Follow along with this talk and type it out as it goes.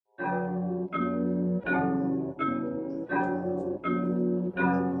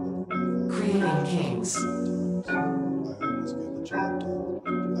Creating kings. I always get the job done.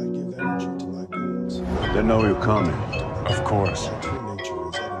 I give energy to my goals. They know you're coming. Of course. My true nature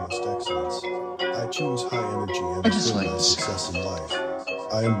is uttermost excellence. I choose high energy and I just affirm like my this. success in life.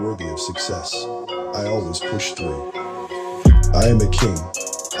 I am worthy of success. I always push through. I am a king.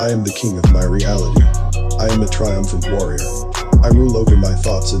 I am the king of my reality. I am a triumphant warrior. I rule over my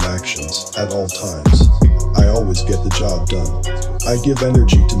thoughts and actions at all times. I always get the job done. I give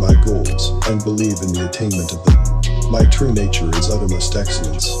energy to my goals and believe in the attainment of them. My true nature is uttermost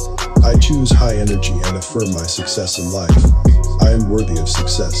excellence. I choose high energy and affirm my success in life. I am worthy of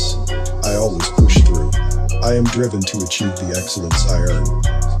success. I always push through. I am driven to achieve the excellence I earn.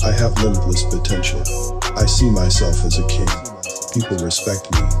 I have limitless potential. I see myself as a king. People respect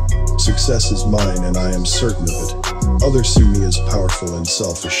me. Success is mine and I am certain of it. Others see me as powerful and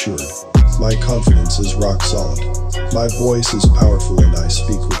self-assured. My confidence is rock solid. My voice is powerful and I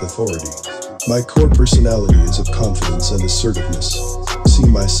speak with authority. My core personality is of confidence and assertiveness. See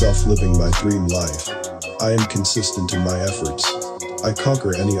myself living my dream life. I am consistent in my efforts. I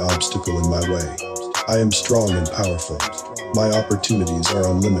conquer any obstacle in my way. I am strong and powerful. My opportunities are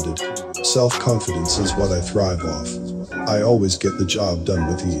unlimited. Self-confidence is what I thrive off. I always get the job done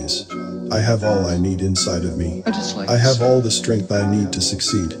with ease. I have all I need inside of me. I have all the strength I need to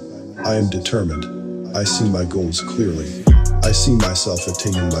succeed. I am determined. I see my goals clearly. I see myself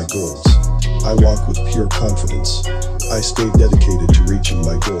attaining my goals. I walk with pure confidence. I stay dedicated to reaching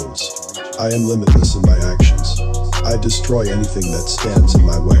my goals. I am limitless in my actions. I destroy anything that stands in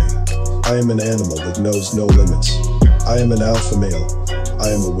my way. I am an animal that knows no limits. I am an alpha male. I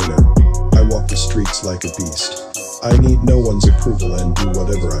am a winner. I walk the streets like a beast. I need no one's approval and do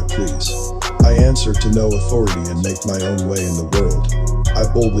whatever I please. I answer to no authority and make my own way in the world.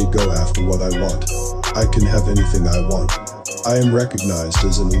 I boldly go after what I want. I can have anything I want. I am recognized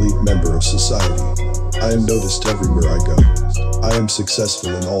as an elite member of society. I am noticed everywhere I go. I am successful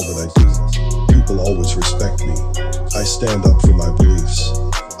in all that I do. People always respect me. I stand up for my beliefs.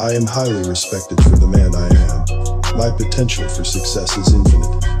 I am highly respected for the man I am. My potential for success is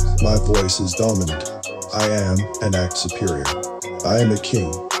infinite. My voice is dominant. I am and act superior. I am a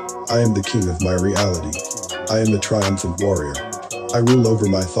king. I am the king of my reality. I am a triumphant warrior. I rule over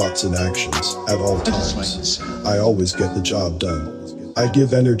my thoughts and actions at all times. I always get the job done. I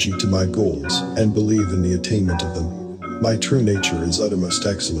give energy to my goals and believe in the attainment of them. My true nature is uttermost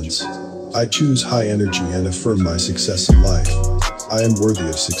excellence. I choose high energy and affirm my success in life. I am worthy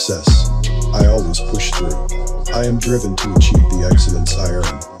of success. I always push through. I am driven to achieve the excellence I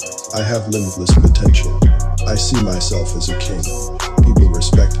earn. I have limitless potential. I see myself as a king. People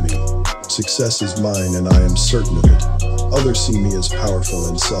respect me. Success is mine and I am certain of it. Others see me as powerful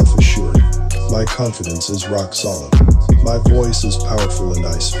and self-assured. My confidence is rock solid. My voice is powerful and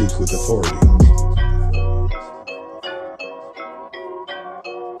I speak with authority.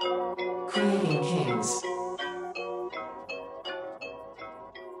 Creating